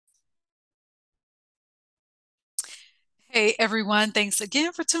Hey everyone, thanks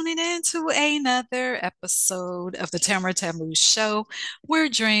again for tuning in to another episode of the Tamara Tamu Show, where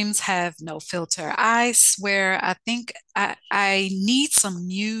dreams have no filter. I swear, I think I need some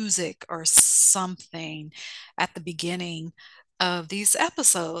music or something at the beginning of these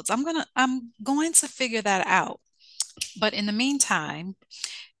episodes. I'm going to figure that out. But in the meantime,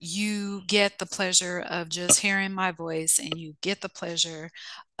 you get the pleasure of just hearing my voice and you get the pleasure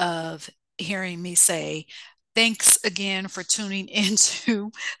of hearing me say, thanks again for tuning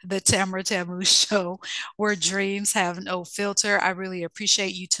into the Tamara Tamu show where dreams have no filter. I really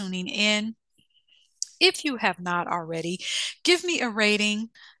appreciate you tuning in. If you have not already, give me a rating.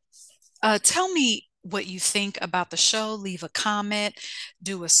 Tell me what you think about the show. Leave a comment,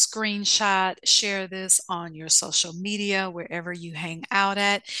 do a screenshot, share this on your social media, wherever you hang out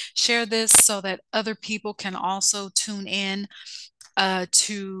at. Share this so that other people can also tune in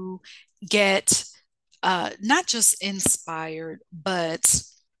to get not just inspired, but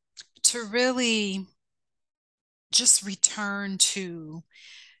to really just return to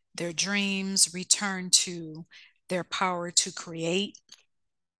their dreams, return to their power to create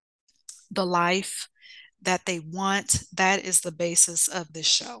the life that they want. That is the basis of this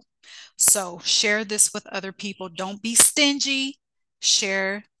show. So share this with other people. Don't be stingy.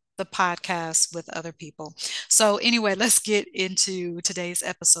 Share the podcast with other people. So, anyway, let's get into today's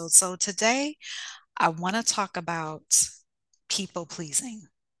episode. So, today I want to talk about people pleasing.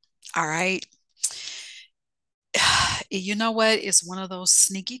 All right. You know what? It's one of those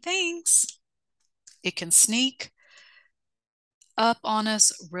sneaky things. It can sneak up on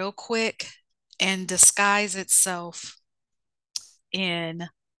us real quick and disguise itself in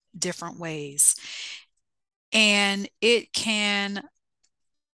different ways. And it can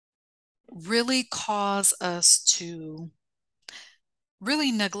really cause us to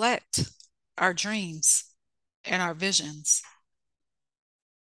really neglect our dreams and our visions.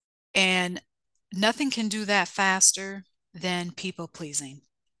 And nothing can do that faster than people pleasing.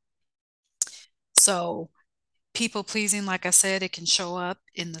 So, people pleasing, like I said, it can show up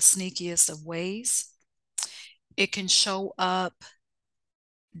in the sneakiest of ways. It can show up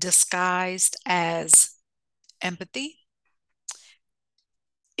disguised as empathy.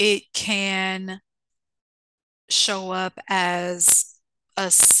 It can show up as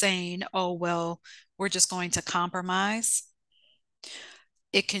us saying, oh, well, we're just going to compromise.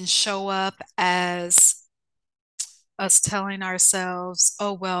 It can show up as us telling ourselves,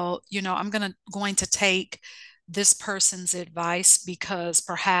 oh, well, I'm going to take this person's advice because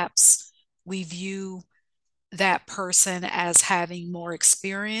perhaps we view that person as having more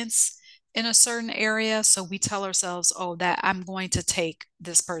experience in a certain area. So we tell ourselves, oh, that I'm going to take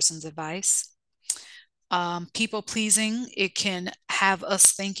this person's advice. People pleasing, it can have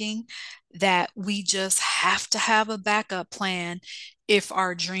us thinking that we just have to have a backup plan if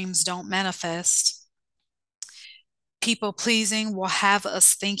our dreams don't manifest. People pleasing will have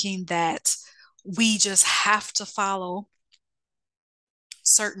us thinking that we just have to follow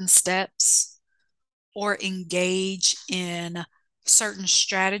certain steps or engage in certain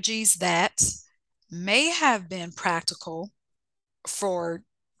strategies that may have been practical for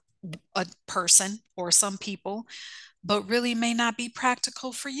a person or some people, but really may not be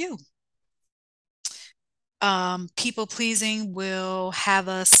practical for you. People pleasing will have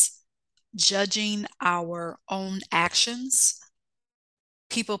us judging our own actions.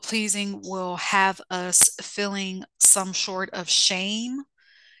 People pleasing will have us feeling some sort of shame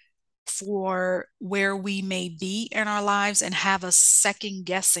for where we may be in our lives and have us second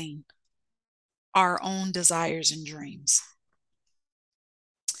guessing our own desires and dreams.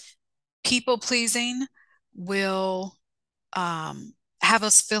 People pleasing will have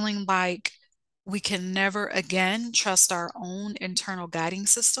us feeling like we can never again trust our own internal guiding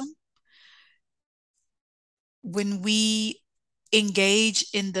system. When we engage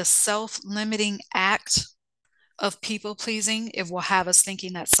in the self limiting act of people pleasing, it will have us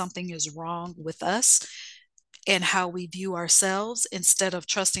thinking that something is wrong with us and how we view ourselves instead of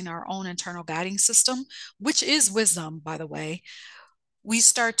trusting our own internal guiding system, which is wisdom, by the way. We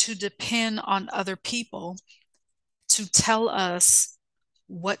start to depend on other people to tell us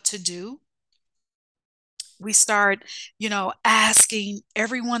what to do. We start, asking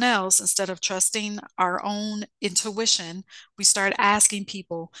everyone else instead of trusting our own intuition. We start asking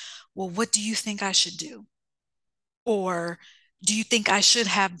people, well, what do you think I should do? Or do you think I should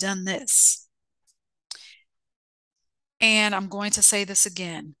have done this? And I'm going to say this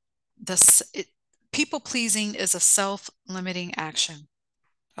again. People pleasing is a self limiting action.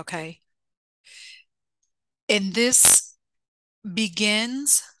 Okay. And this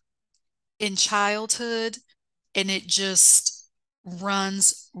begins in childhood and it just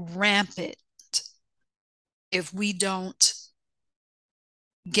runs rampant if we don't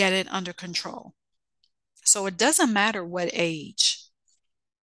get it under control. So it doesn't matter what age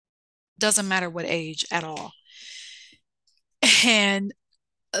at all. And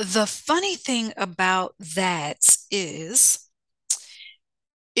the funny thing about that is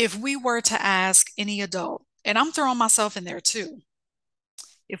if we were to ask any adult, and I'm throwing myself in there too,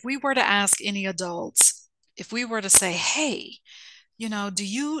 if we were to ask any adults, if we were to say, hey, do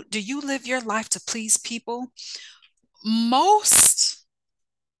you live your life to please people? Most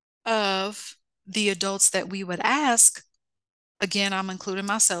of the adults that we would ask, again, I'm including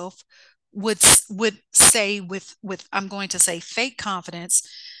myself, would would say with I'm going to say fake confidence,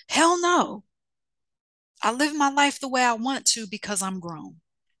 hell no. I live my life the way I want to because I'm grown.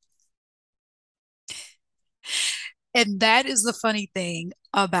 And that is the funny thing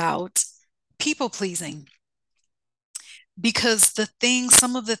about people pleasing, because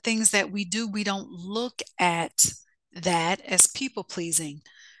some of the things that we do, we don't look at that as people pleasing.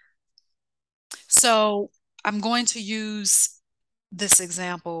 So I'm going to use this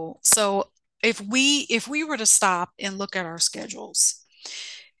example. So if we were to stop and look at our schedules,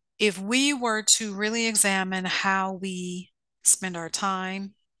 if we were to really examine how we spend our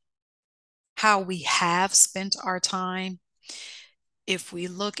time, how we have spent our time, if we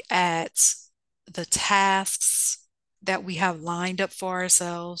look at the tasks that we have lined up for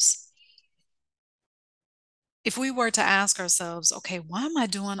ourselves, if we were to ask ourselves, okay, why am I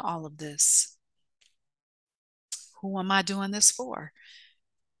doing all of this? Who am I doing this for?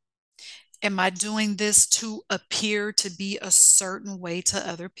 Am I doing this to appear to be a certain way to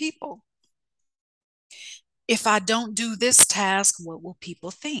other people? If I don't do this task, what will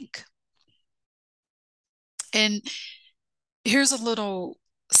people think? And here's a little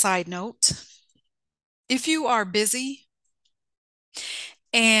side note. If you are busy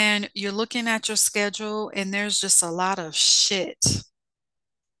and you're looking at your schedule and there's just a lot of shit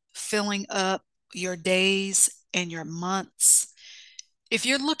filling up your days and your months, if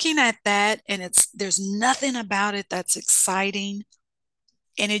you're looking at that and there's nothing about it that's exciting,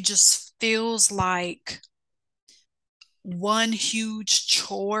 and it just feels like one huge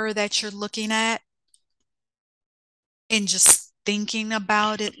chore that you're looking at, and just thinking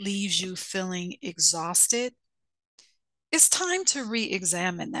about it leaves you feeling exhausted, it's time to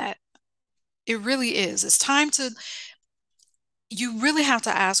re-examine that. It really is. You really have to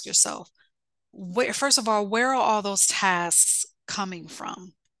ask yourself, first of all, where are all those tasks coming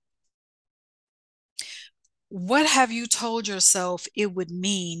from? What have you told yourself it would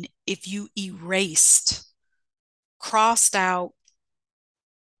mean if you erased, crossed out,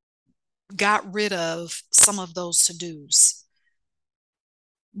 got rid of some of those to-dos?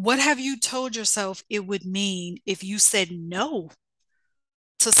 What have you told yourself it would mean if you said no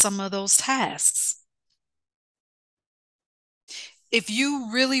to some of those tasks? If you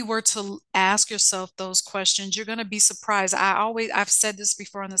really were to ask yourself those questions, you're going to be surprised. I've said this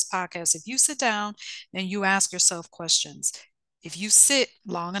before on this podcast. If you sit down and you ask yourself questions, if you sit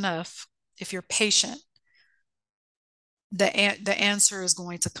long enough, if you're patient, the answer is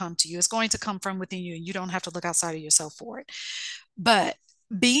going to come to you. It's going to come from within you. You don't have to look outside of yourself for it. But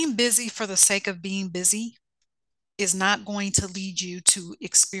being busy for the sake of being busy is not going to lead you to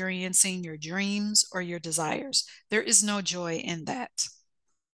experiencing your dreams or your desires. There is no joy in that.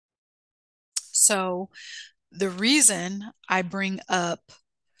 So, the reason I bring up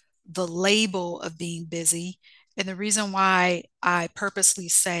the label of being busy, and the reason why I purposely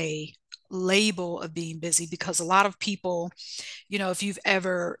say label of being busy, because a lot of people, if you've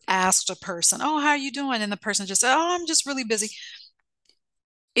ever asked a person, oh, how are you doing? And the person just said, oh, I'm just really busy.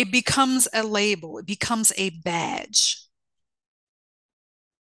 It becomes a label, it becomes a badge.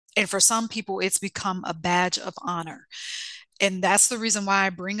 And for some people, it's become a badge of honor. And that's the reason why I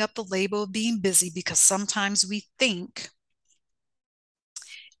bring up the label of being busy, because sometimes we think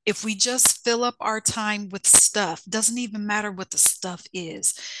if we just fill up our time with stuff, doesn't even matter what the stuff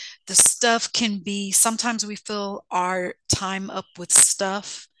is. The stuff can be, sometimes we fill our time up with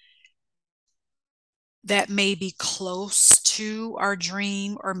stuff that may be close to our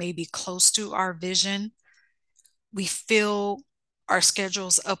dream or maybe close to our vision. We fill our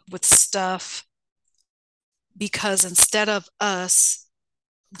schedules up with stuff because instead of us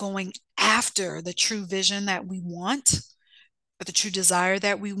going after the true vision that we want or the true desire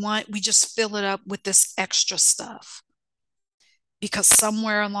that we want, we just fill it up with this extra stuff because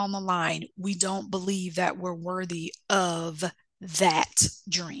somewhere along the line, we don't believe that we're worthy of that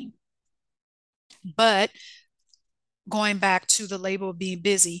dream. But going back to the label of being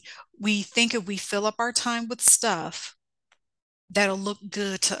busy, we think if we fill up our time with stuff that'll look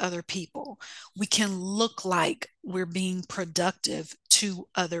good to other people, we can look like we're being productive to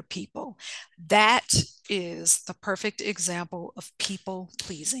other people. That is the perfect example of people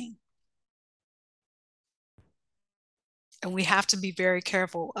pleasing. And we have to be very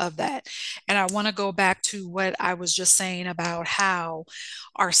careful of that. And I want to go back to what I was just saying about how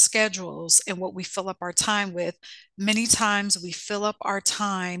our schedules and what we fill up our time with, many times we fill up our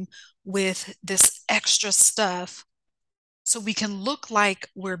time with this extra stuff so we can look like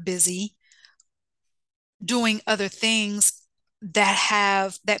we're busy doing other things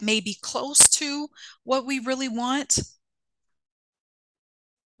that may be close to what we really want,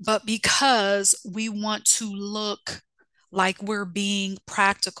 but because we want to look like we're being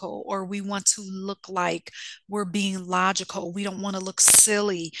practical, or we want to look like we're being logical, we don't want to look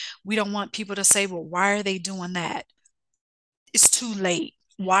silly. We don't want people to say, well, why are they doing that? It's too late.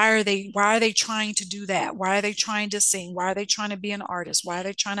 Why are they trying to do that? Why are they trying to sing? Why are they trying to be an artist? Why are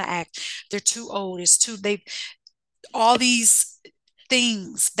they trying to act? They're too old. It's too they All these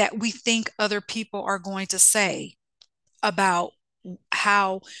things that we think other people are going to say about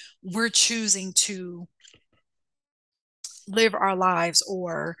how we're choosing to live our lives,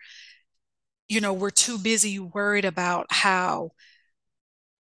 or we're too busy worried about how,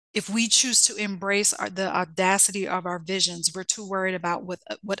 if we choose to embrace the audacity of our visions, we're too worried about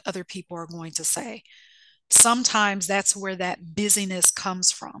what other people are going to say. Sometimes that's where that busyness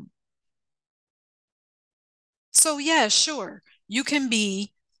comes from. So yeah, sure, you can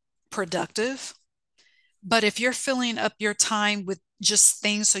be productive, but if you're filling up your time with just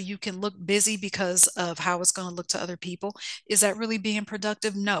things so you can look busy because of how it's going to look to other people, is that really being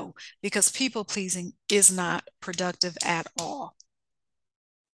productive? No, because people pleasing is not productive at all.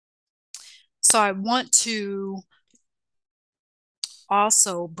 So I want to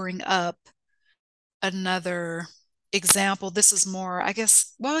also bring up another example. This is more, I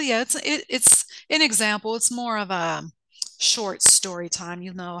guess, well, yeah, it's an example. It's more of a short story time.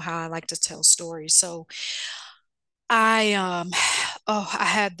 You know how I like to tell stories. So I I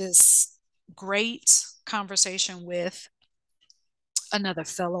had this great conversation with another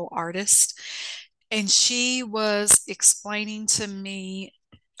fellow artist, and she was explaining to me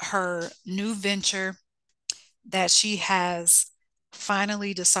her new venture that she has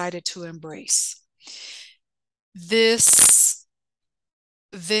finally decided to embrace. This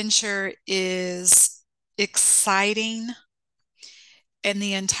venture is exciting, and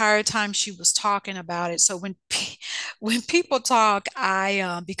the entire time she was talking about it. So when people talk,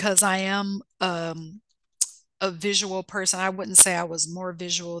 I because I am a visual person, I wouldn't say I was more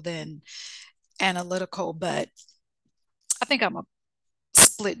visual than analytical, but I think I'm a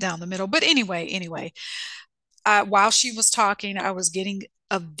split down the middle. But anyway, while she was talking, I was getting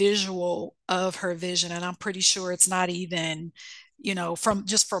a visual of her vision, and I'm pretty sure it's not even, from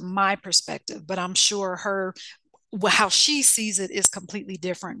my perspective, but I'm sure how she sees it is completely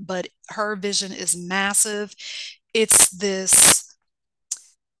different. But her vision is massive. It's this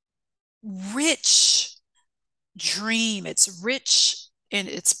rich dream. It's rich in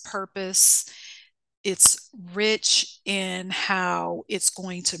its purpose. It's rich in how it's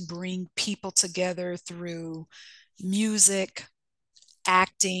going to bring people together through music,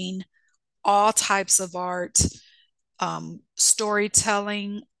 acting, all types of art,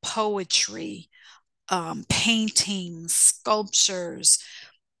 storytelling, poetry, paintings, sculptures,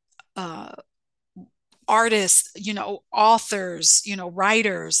 uh, artists, authors,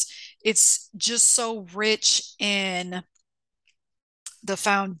 writers. It's just so rich in the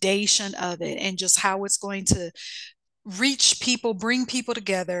foundation of it, and just how it's going to reach people, bring people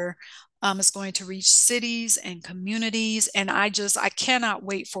together. It's going to reach cities and communities. And I cannot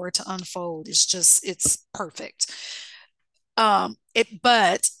wait for it to unfold. It's perfect.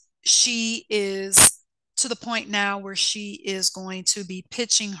 But she is to the point now where she is going to be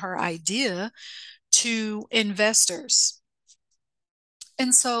pitching her idea to investors.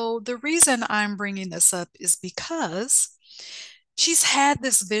 And so the reason I'm bringing this up is because she's had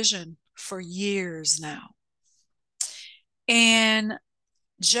this vision for years now. And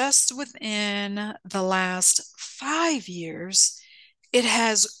just within the last 5 years, it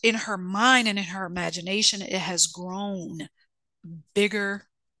has, in her mind and in her imagination, it has grown bigger,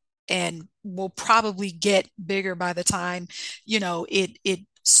 and will probably get bigger by the time, it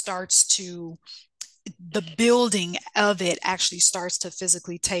starts to, the building of it actually starts to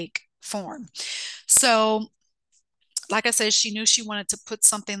physically take form. So like I said, she knew she wanted to put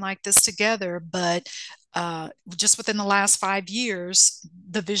something like this together, but just within the last 5 years,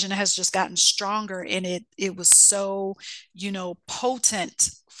 the vision has just gotten stronger, and it was so, potent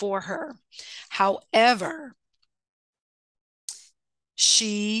for her. However,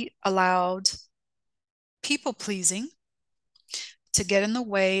 she allowed people pleasing to get in the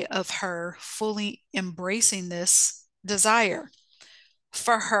way of her fully embracing this desire.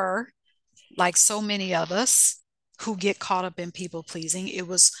 For her, like so many of us who get caught up in people pleasing, it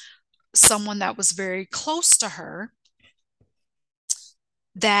was someone that was very close to her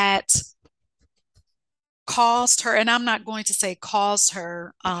that caused her, and I'm not going to say caused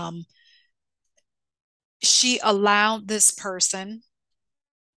her, she allowed this person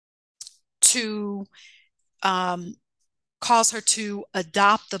to um, cause her to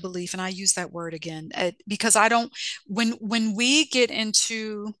adopt the belief, and I use that word again because I don't, when we get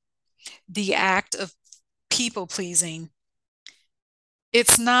into the act of people pleasing,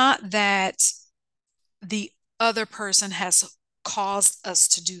 it's not that the other person has caused us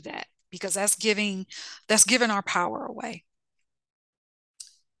to do that, because that's giving our power away.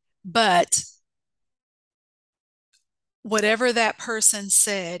 But whatever that person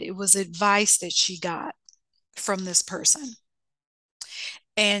said, it was advice that she got from this person.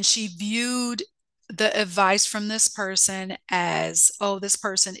 And she viewed the advice from this person as, oh, this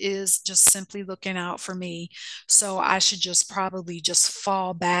person is just simply looking out for me. So I should just probably just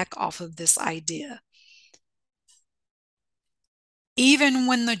fall back off of this idea. Even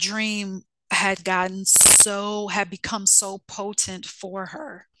when the dream had become so potent for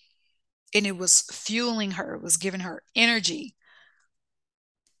her, and it was fueling her, it was giving her energy,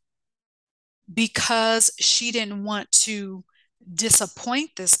 because she didn't want to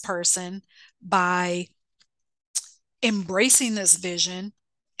disappoint this person by embracing this vision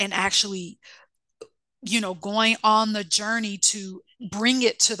and actually, going on the journey to bring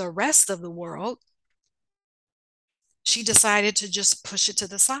it to the rest of the world. She decided to just push it to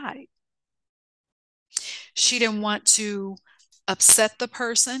the side. She didn't want to upset the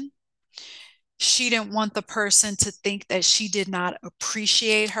person. She didn't want the person to think that she did not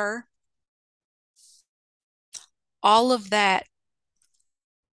appreciate her. All of that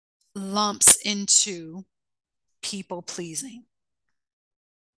lumps into people pleasing,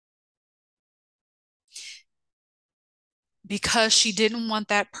 because she didn't want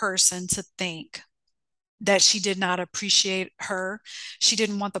that person to think that she did not appreciate her. She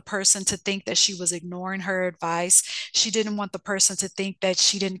didn't want the person to think that she was ignoring her advice. She didn't want the person to think that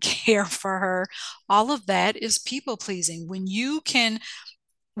she didn't care for her. All of that is people pleasing.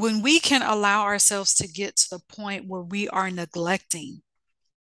 When we can allow ourselves to get to the point where we are neglecting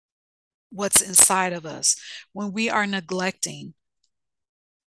what's inside of us, when we are neglecting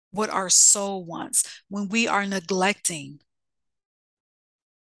what our soul wants, when we are neglecting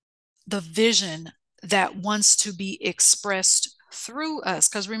the vision that wants to be expressed through us.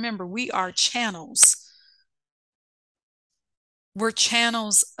 Because remember, we are channels. We're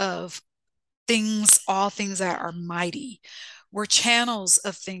channels of things, all things that are mighty. We're channels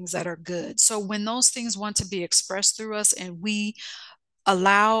of things that are good. So when those things want to be expressed through us, and we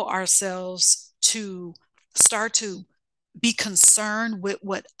allow ourselves to start to be concerned with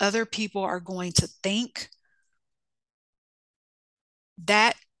what other people are going to think,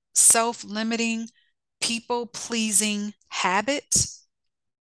 that self-limiting, people-pleasing habit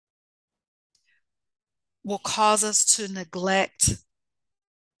will cause us to neglect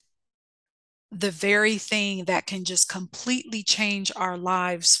the very thing that can just completely change our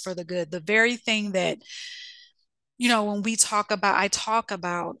lives for the good. The very thing that, when I talk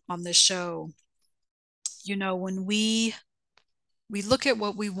about on this show, when we look at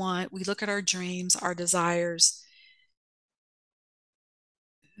what we want, we look at our dreams, our desires,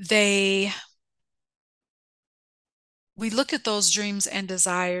 they we look at those dreams and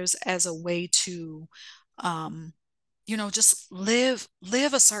desires as a way to um, just live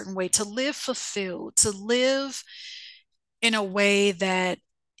a certain way, to live fulfilled, to live in a way that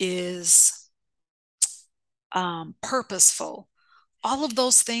is purposeful. All of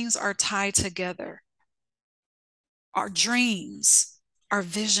those things are tied together. Our dreams, our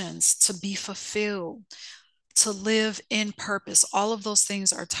visions to be fulfilled, to live in purpose, all of those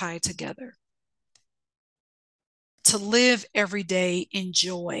things are tied together. To live every day in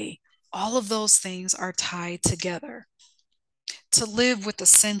joy, all of those things are tied together. To live with a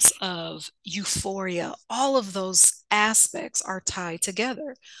sense of euphoria, all of those aspects are tied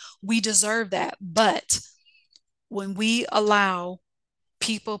together. We deserve that. But when we allow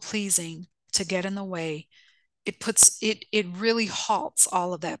people pleasing to get in the way, it really halts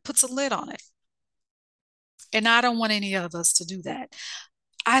all of that, puts a lid on it. And I don't want any of us to do that.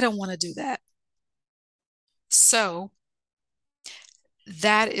 I don't want to do that. So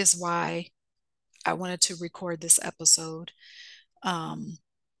that is why I wanted to record this episode. Um,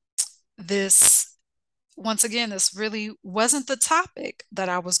 this, once again, this really wasn't the topic that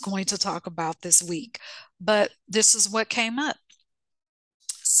I was going to talk about this week, but this is what came up.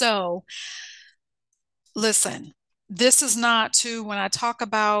 So, listen, this is not to, when I talk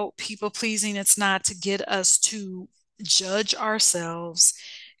about people pleasing, it's not to get us to judge ourselves.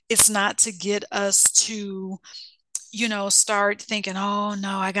 It's not to get us to, start thinking, oh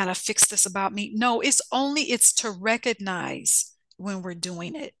no, I got to fix this about me. No, it's to recognize when we're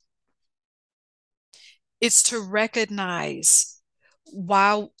doing it. It's to recognize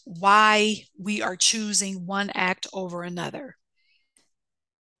why we are choosing one act over another.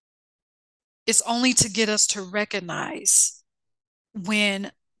 It's only to get us to recognize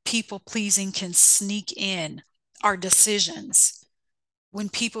when people pleasing can sneak in our decisions, when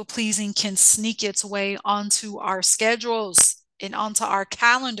people pleasing can sneak its way onto our schedules and onto our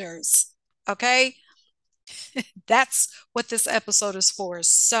calendars. Okay. That's what this episode is for.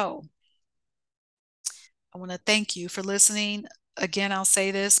 So I want to thank you for listening. Again, I'll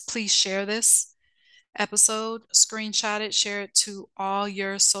say this, please share this episode, screenshot it, share it to all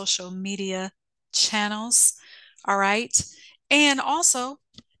your social media channels. All right. And also,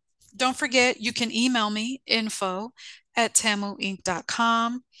 don't forget, you can email me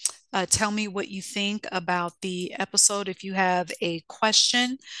info@tamuinc.com. Tell me what you think about the episode. If you have a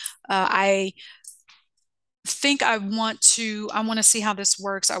question, I think I want to see how this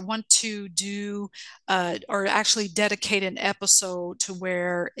works. I want to do or actually dedicate an episode to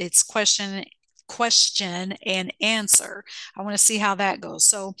where it's question and answer. I want to see how that goes.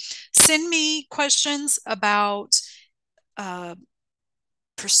 So send me questions about uh,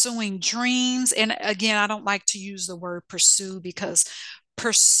 pursuing dreams. And again, I don't like to use the word pursue because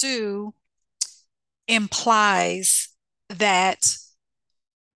pursue implies that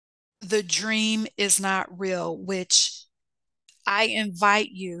the dream is not real, which I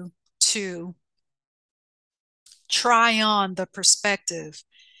invite you to try on the perspective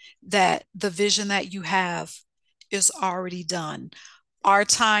that the vision that you have is already done. Our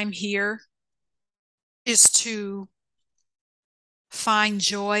time here is to find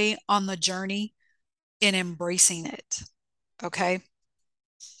joy on the journey in embracing it. Okay.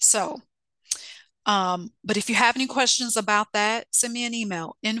 So, but if you have any questions about that, send me an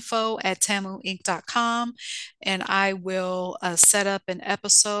email, info@tamuinc.com, and I will set up an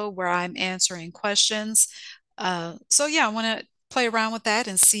episode where I'm answering questions. So yeah, I want to play around with that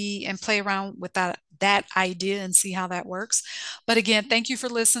and see and play around with that idea and see how that works. But again, thank you for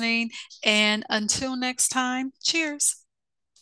listening. And until next time, cheers.